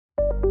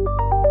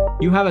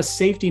You have a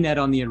safety net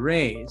on the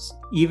arrays.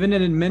 Even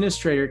an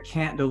administrator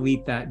can't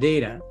delete that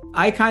data.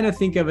 I kind of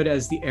think of it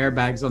as the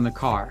airbags on the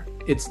car.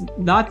 It's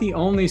not the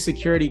only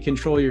security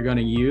control you're going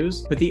to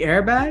use, but the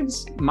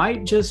airbags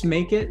might just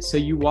make it so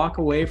you walk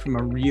away from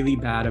a really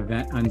bad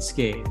event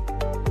unscathed.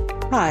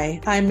 Hi,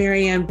 I'm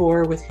Marianne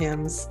Bohr with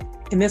HIMSS.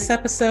 In this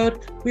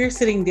episode, we are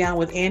sitting down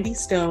with Andy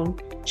Stone,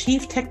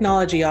 Chief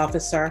Technology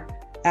Officer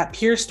at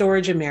Pure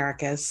Storage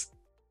Americas.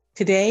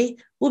 Today,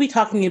 we'll be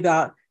talking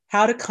about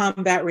how to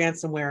combat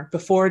ransomware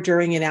before,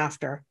 during, and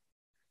after.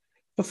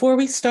 Before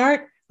we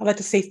start, I'd like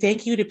to say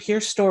thank you to Pure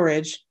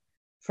Storage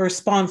for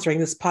sponsoring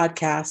this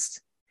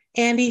podcast.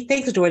 Andy,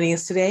 thanks for joining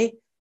us today.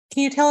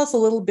 Can you tell us a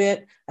little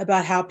bit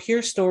about how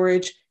Pure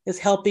Storage is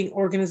helping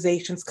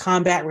organizations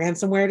combat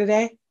ransomware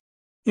today?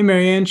 Hey,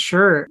 Marianne,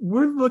 sure.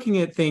 We're looking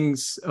at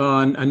things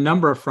on a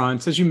number of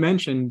fronts. As you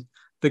mentioned,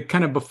 the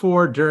kind of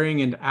before,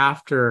 during, and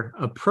after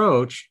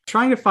approach,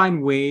 trying to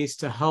find ways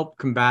to help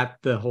combat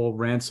the whole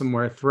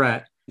ransomware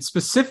threat.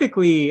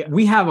 Specifically,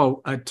 we have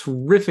a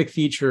terrific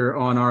feature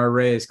on our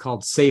arrays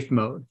called Safe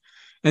Mode.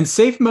 And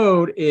Safe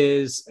Mode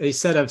is a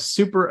set of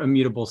super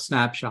immutable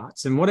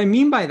snapshots. And what I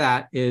mean by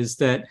that is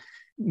that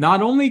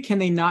not only can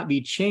they not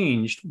be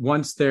changed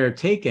once they're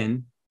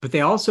taken, but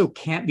they also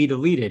can't be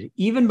deleted,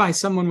 even by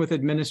someone with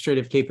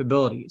administrative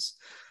capabilities.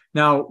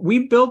 Now,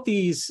 we built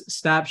these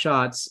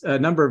snapshots a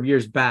number of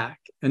years back,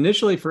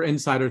 initially for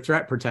insider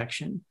threat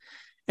protection.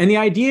 And the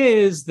idea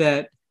is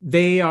that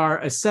they are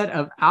a set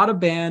of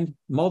out-of-band,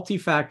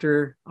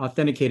 multi-factor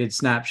authenticated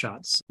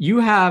snapshots. You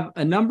have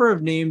a number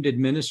of named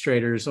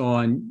administrators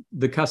on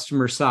the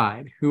customer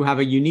side who have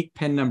a unique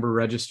PIN number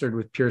registered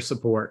with Pure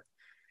Support.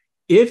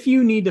 If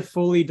you need to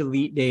fully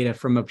delete data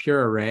from a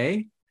Pure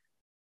array,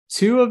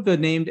 two of the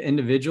named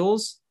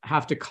individuals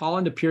have to call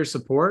into Pure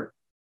Support.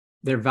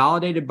 They're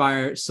validated by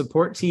our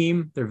support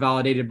team. They're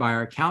validated by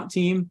our account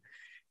team.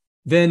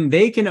 Then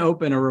they can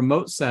open a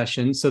remote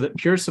session so that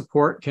Pure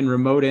Support can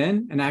remote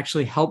in and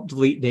actually help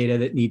delete data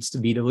that needs to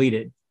be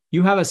deleted.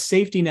 You have a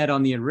safety net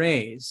on the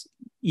arrays.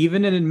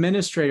 Even an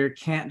administrator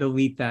can't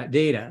delete that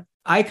data.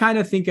 I kind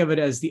of think of it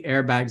as the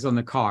airbags on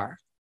the car.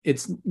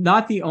 It's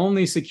not the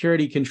only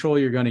security control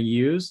you're going to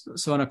use.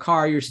 So in a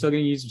car, you're still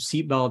going to use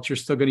seatbelts, you're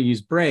still going to use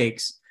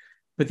brakes,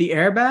 but the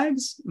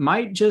airbags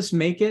might just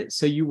make it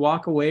so you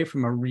walk away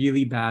from a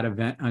really bad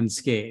event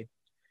unscathed.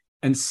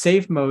 And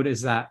Safe Mode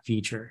is that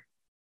feature.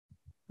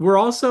 We're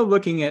also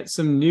looking at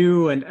some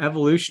new and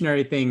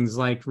evolutionary things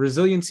like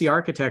resiliency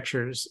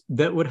architectures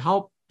that would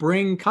help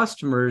bring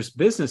customers,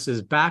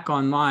 businesses back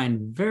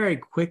online very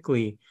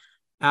quickly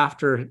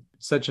after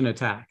such an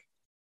attack.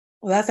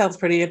 Well, that sounds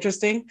pretty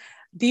interesting.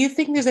 Do you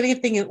think there's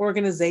anything an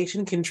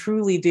organization can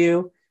truly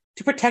do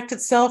to protect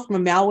itself from a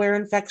malware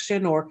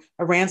infection or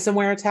a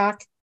ransomware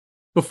attack?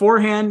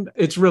 Beforehand,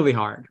 it's really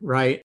hard,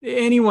 right?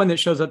 Anyone that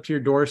shows up to your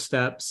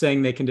doorstep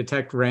saying they can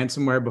detect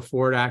ransomware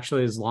before it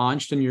actually is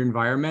launched in your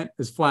environment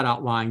is flat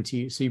out lying to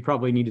you. So you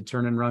probably need to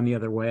turn and run the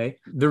other way.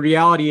 The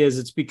reality is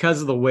it's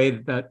because of the way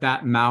that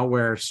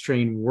malware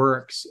strain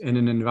works in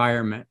an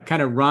environment. It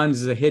kind of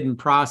runs as a hidden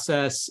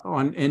process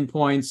on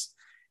endpoints,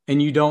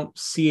 and you don't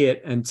see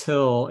it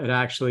until it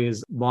actually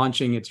is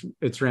launching its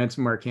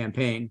ransomware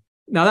campaign.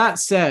 Now, that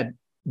said,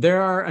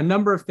 there are a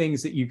number of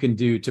things that you can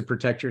do to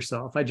protect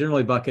yourself. I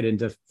generally bucket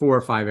into 4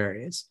 or 5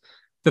 areas.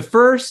 The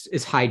first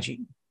is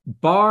hygiene.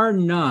 Bar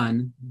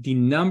none, the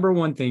number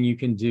one thing you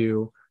can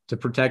do to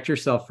protect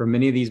yourself from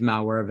many of these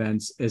malware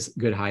events is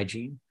good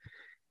hygiene.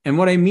 And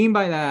what I mean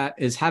by that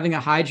is having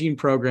a hygiene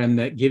program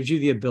that gives you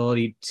the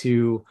ability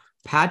to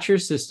patch your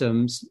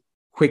systems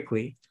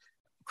quickly.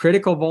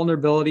 Critical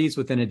vulnerabilities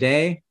within a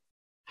day,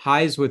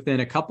 highs within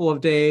a couple of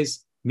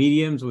days,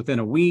 mediums within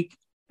a week,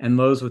 and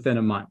lows within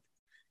a month.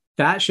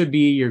 That should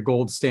be your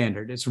gold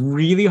standard. It's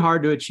really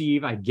hard to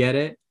achieve. I get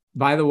it.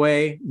 By the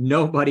way,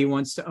 nobody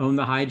wants to own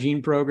the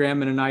hygiene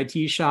program in an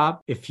IT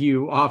shop. If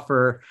you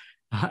offer,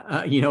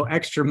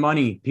 extra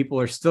money, people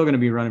are still going to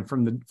be running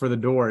for the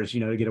doors,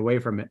 to get away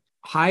from it.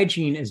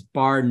 Hygiene is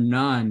bar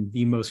none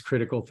the most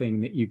critical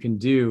thing that you can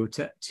do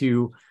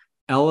to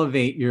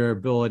elevate your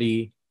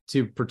ability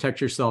to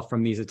protect yourself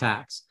from these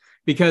attacks.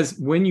 Because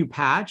when you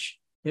patch,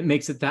 it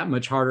makes it that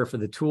much harder for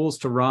the tools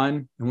to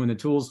run. And when the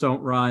tools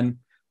don't run,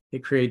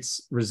 it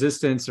creates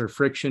resistance or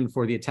friction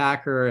for the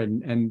attacker,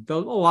 and they'll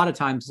a lot of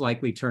times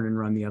likely turn and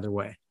run the other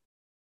way.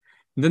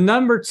 The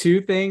number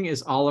 2 thing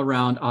is all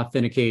around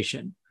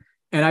authentication.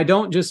 And I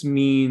don't just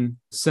mean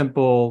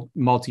simple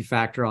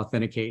multi-factor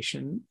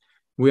authentication.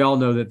 We all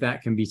know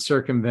that can be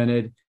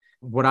circumvented.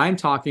 What I'm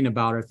talking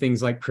about are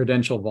things like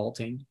credential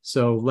vaulting.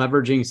 So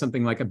leveraging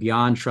something like a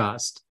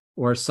BeyondTrust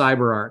or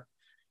CyberArk.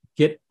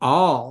 Get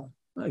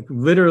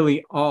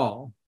literally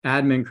all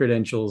admin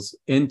credentials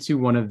into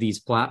one of these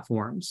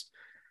platforms.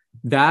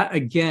 That,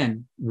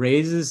 again,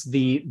 raises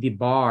the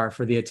bar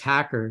for the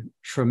attacker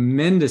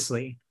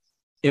tremendously.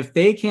 If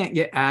they can't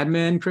get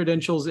admin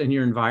credentials in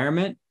your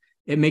environment,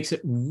 it makes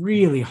it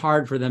really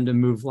hard for them to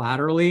move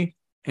laterally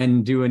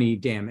and do any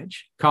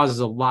damage. Causes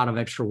a lot of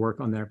extra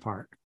work on their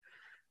part.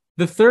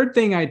 The third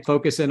thing I'd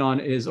focus in on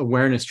is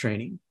awareness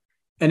training.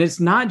 And it's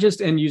not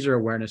just end user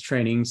awareness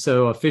training,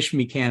 so a Fish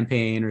Me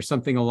campaign or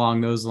something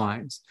along those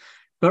lines,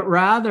 but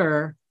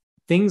rather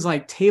things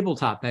like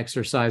tabletop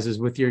exercises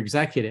with your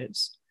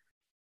executives.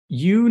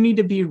 You need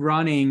to be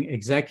running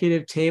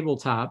executive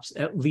tabletops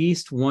at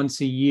least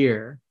once a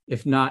year,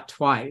 if not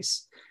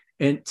twice,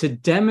 and to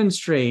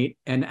demonstrate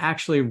and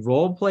actually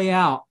role play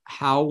out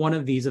how one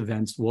of these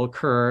events will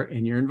occur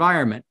in your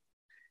environment.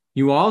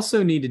 You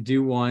also need to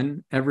do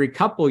one every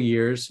couple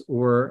years,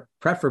 or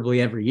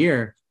preferably every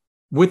year,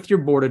 with your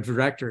board of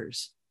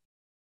directors.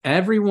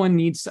 Everyone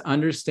needs to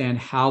understand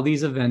how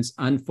these events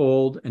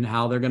unfold and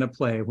how they're going to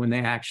play when they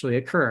actually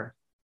occur.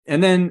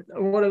 And then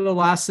one of the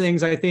last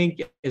things I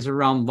think is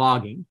around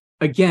logging.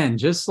 Again,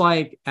 just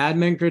like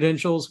admin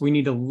credentials, we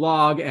need to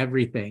log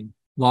everything.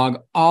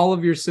 Log all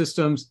of your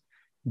systems,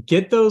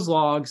 get those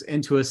logs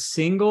into a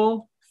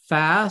single,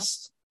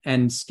 fast,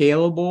 and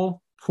scalable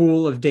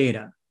pool of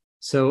data.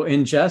 So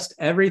ingest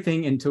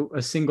everything into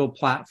a single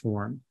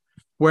platform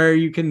where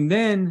you can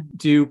then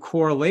do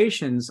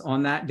correlations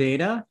on that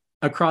data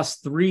across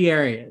 3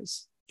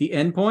 areas: the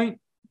endpoint,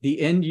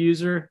 the end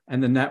user,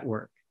 and the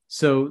network.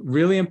 So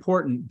really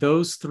important,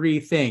 those 3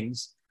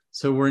 things.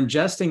 So we're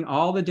ingesting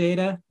all the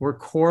data, we're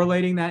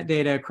correlating that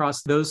data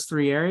across those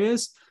 3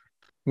 areas.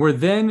 We're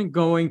then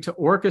going to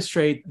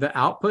orchestrate the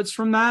outputs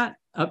from that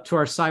up to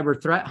our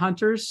cyber threat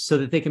hunters so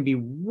that they can be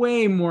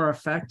way more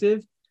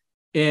effective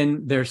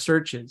in their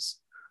searches.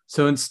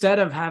 So instead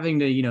of having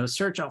to,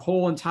 search a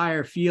whole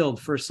entire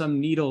field for some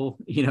needle,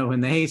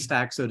 in the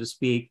haystack, so to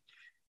speak,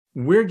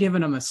 we're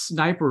giving them a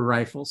sniper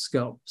rifle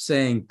scope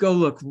saying, go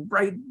look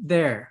right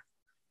there.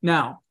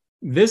 Now,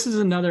 this is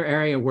another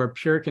area where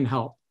Pure can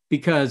help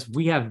because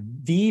we have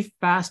the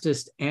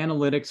fastest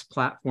analytics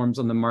platforms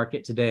on the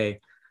market today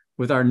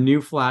with our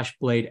new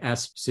FlashBlade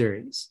S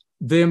series.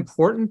 The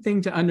important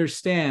thing to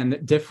understand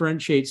that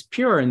differentiates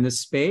Pure in this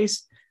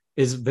space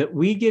is that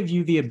we give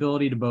you the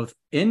ability to both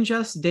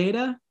ingest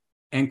data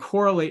and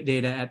correlate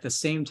data at the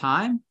same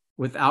time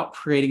without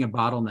creating a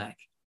bottleneck.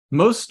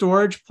 Most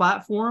storage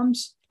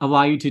platforms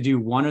allow you to do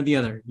one or the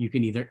other. You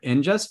can either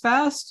ingest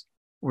fast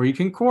or you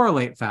can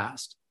correlate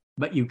fast,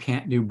 but you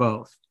can't do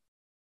both.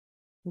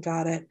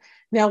 Got it.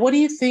 Now, what do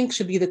you think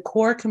should be the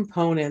core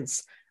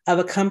components of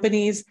a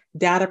company's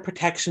data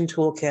protection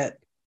toolkit?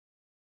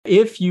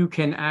 If you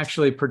can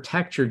actually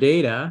protect your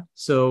data,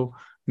 so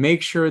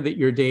make sure that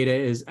your data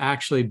is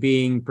actually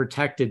being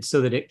protected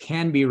so that it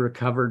can be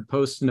recovered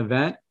post an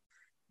event.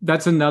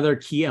 That's another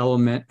key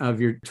element of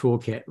your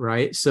toolkit,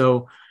 right?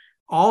 So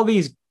all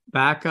these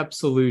backup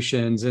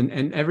solutions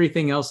and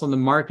everything else on the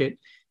market,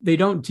 they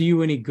don't do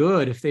you any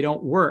good if they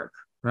don't work,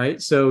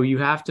 right? So you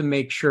have to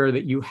make sure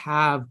that you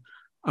have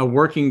a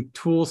working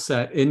tool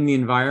set in the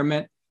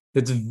environment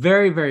that's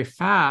very, very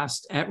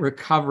fast at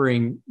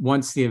recovering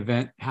once the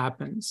event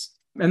happens.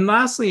 And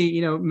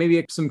lastly,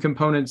 maybe some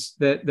components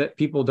that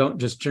people don't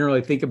just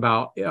generally think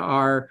about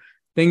are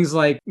things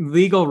like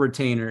legal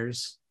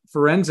retainers,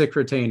 forensic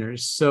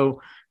retainers.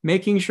 So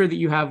making sure that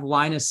you have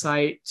line of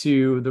sight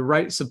to the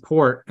right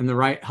support and the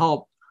right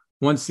help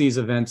once these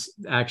events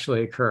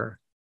actually occur.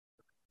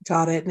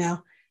 Got it.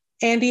 Now,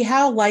 Andy,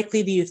 how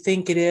likely do you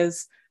think it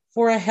is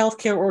for a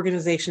healthcare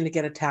organization to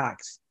get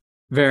attacked?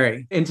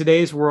 Very. In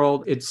today's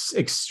world, it's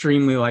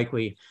extremely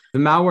likely. The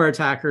malware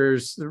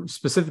attackers,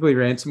 specifically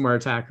ransomware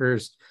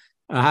attackers,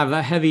 have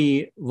a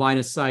heavy line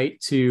of sight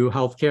to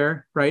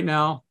healthcare right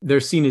now. They're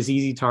seen as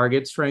easy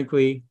targets,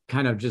 frankly,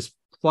 kind of just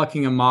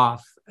plucking them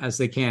off as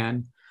they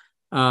can.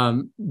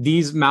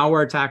 These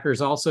malware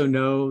attackers also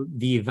know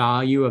the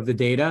value of the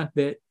data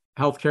that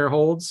healthcare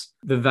holds.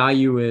 The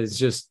value is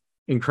just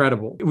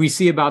incredible. We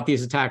see about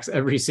these attacks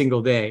every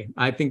single day.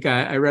 I think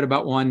I read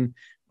about one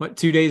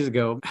 2 days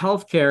ago.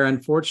 Healthcare,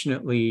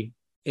 unfortunately,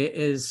 it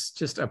is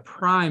just a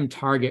prime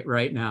target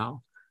right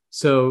now.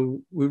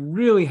 So we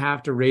really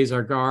have to raise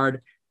our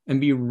guard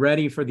and be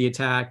ready for the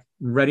attack,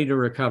 ready to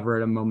recover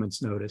at a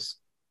moment's notice.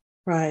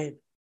 Right.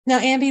 Now,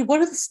 Andy,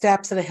 what are the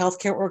steps that a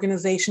healthcare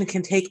organization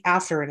can take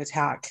after an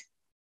attack?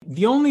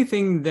 The only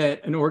thing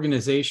that an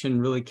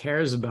organization really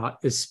cares about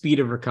is speed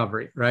of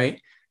recovery,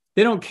 right?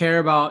 They don't care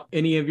about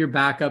any of your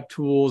backup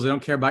tools. They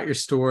don't care about your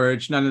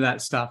storage, none of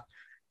that stuff.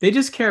 They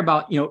just care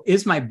about,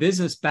 is my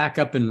business back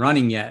up and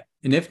running yet?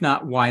 And if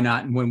not, why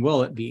not? And when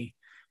will it be?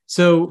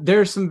 So there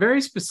are some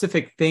very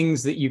specific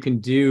things that you can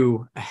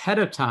do ahead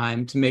of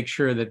time to make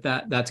sure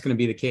that's going to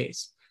be the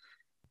case.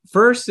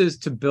 First is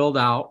to build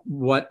out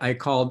what I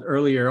called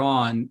earlier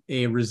on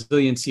a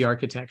resiliency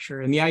architecture.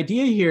 And the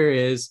idea here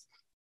is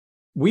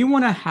we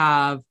want to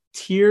have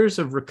tiers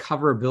of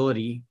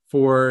recoverability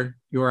for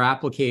your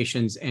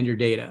applications and your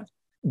data.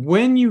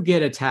 When you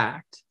get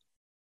attacked,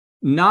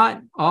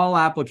 not all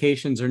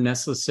applications are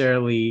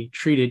necessarily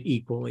treated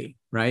equally,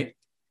 right?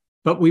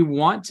 But we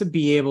want to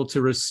be able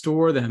to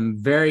restore them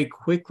very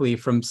quickly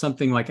from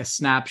something like a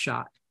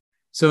snapshot.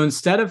 So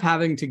instead of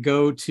having to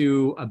go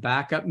to a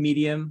backup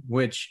medium,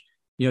 which,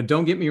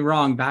 don't get me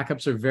wrong,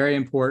 backups are very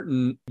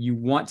important. You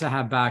want to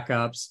have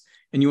backups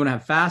and you want to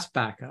have fast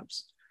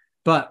backups.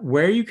 But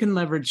where you can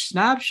leverage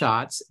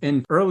snapshots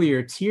in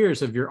earlier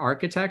tiers of your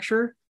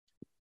architecture,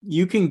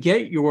 you can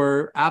get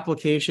your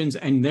applications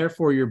and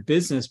therefore your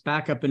business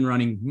back up and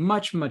running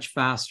much, much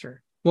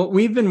faster. What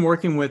we've been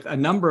working with a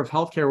number of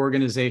healthcare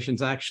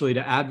organizations actually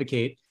to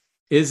advocate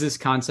is this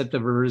concept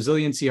of a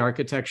resiliency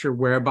architecture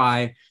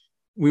whereby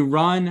we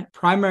run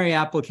primary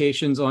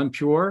applications on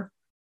Pure.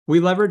 We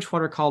leverage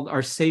what are called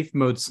our safe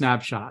mode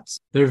snapshots.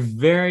 They're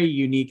very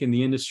unique in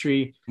the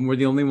industry, and we're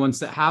the only ones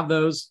that have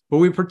those, but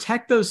we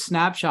protect those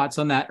snapshots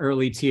on that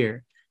early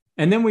tier.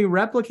 And then we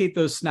replicate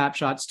those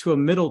snapshots to a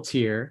middle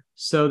tier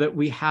so that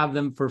we have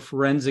them for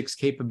forensics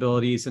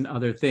capabilities and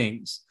other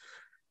things.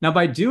 Now,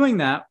 by doing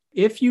that,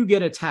 if you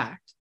get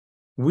attacked,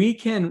 we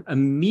can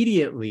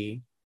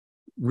immediately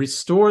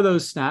restore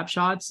those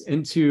snapshots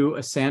into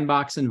a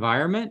sandbox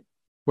environment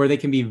where they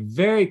can be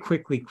very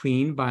quickly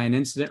cleaned by an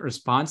incident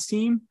response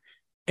team.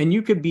 And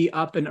you could be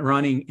up and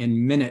running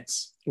in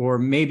minutes or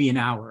maybe an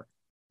hour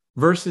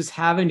versus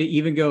having to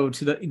even go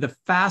to the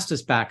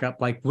fastest backup,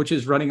 which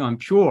is running on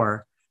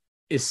Pure,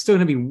 is still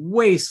going to be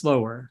way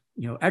slower,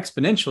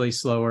 exponentially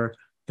slower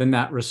than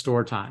that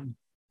restore time.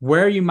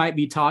 Where you might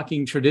be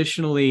talking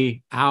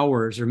traditionally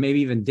hours or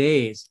maybe even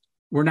days,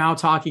 we're now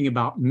talking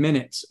about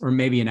minutes or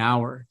maybe an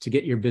hour to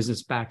get your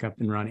business back up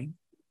and running.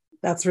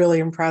 That's really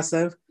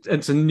impressive.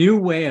 It's a new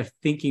way of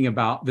thinking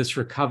about this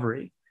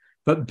recovery,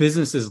 but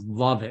businesses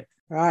love it.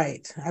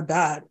 Right, I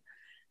bet.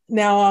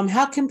 Now,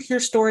 how can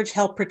Pure Storage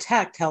help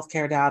protect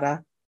healthcare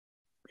data?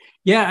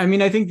 Yeah,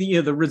 I think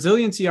the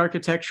resiliency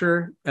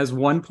architecture as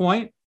one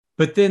point,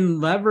 but then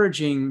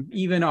leveraging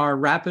even our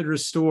rapid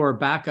restore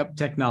backup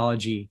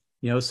technology,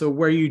 so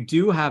where you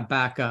do have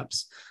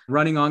backups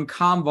running on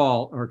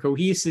Commvault or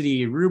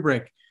Cohesity,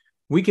 Rubrik,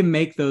 we can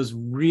make those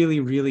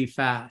really, really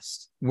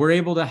fast. We're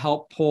able to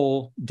help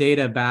pull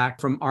data back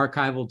from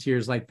archival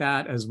tiers like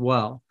that as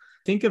well.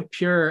 Think of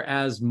Pure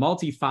as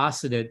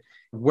multifaceted.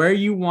 Where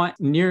you want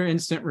near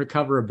instant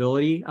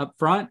recoverability up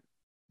front,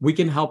 we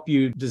can help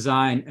you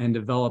design and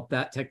develop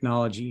that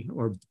technology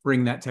or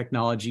bring that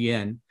technology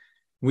in.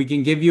 We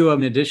can give you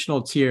an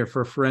additional tier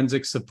for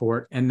forensic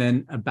support and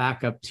then a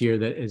backup tier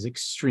that is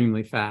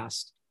extremely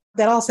fast.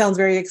 That all sounds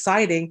very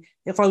exciting.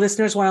 If our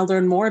listeners want to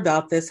learn more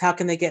about this, how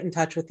can they get in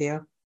touch with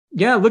you?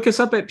 Yeah, look us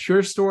up at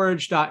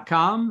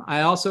purestorage.com. I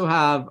also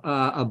have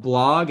a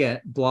blog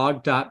at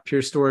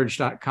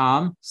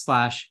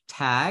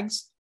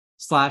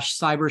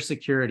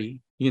blog.purestorage.com/tags/cybersecurity.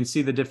 You can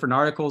see the different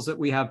articles that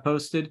we have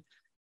posted.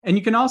 And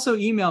you can also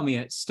email me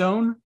at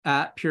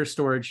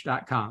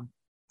stone@purestorage.com.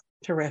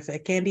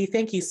 Terrific. Andy,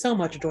 thank you so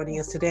much for joining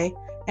us today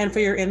and for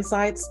your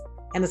insights.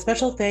 And a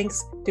special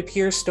thanks to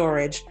Pure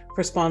Storage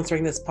for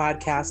sponsoring this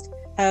podcast.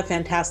 Have a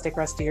fantastic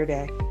rest of your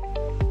day.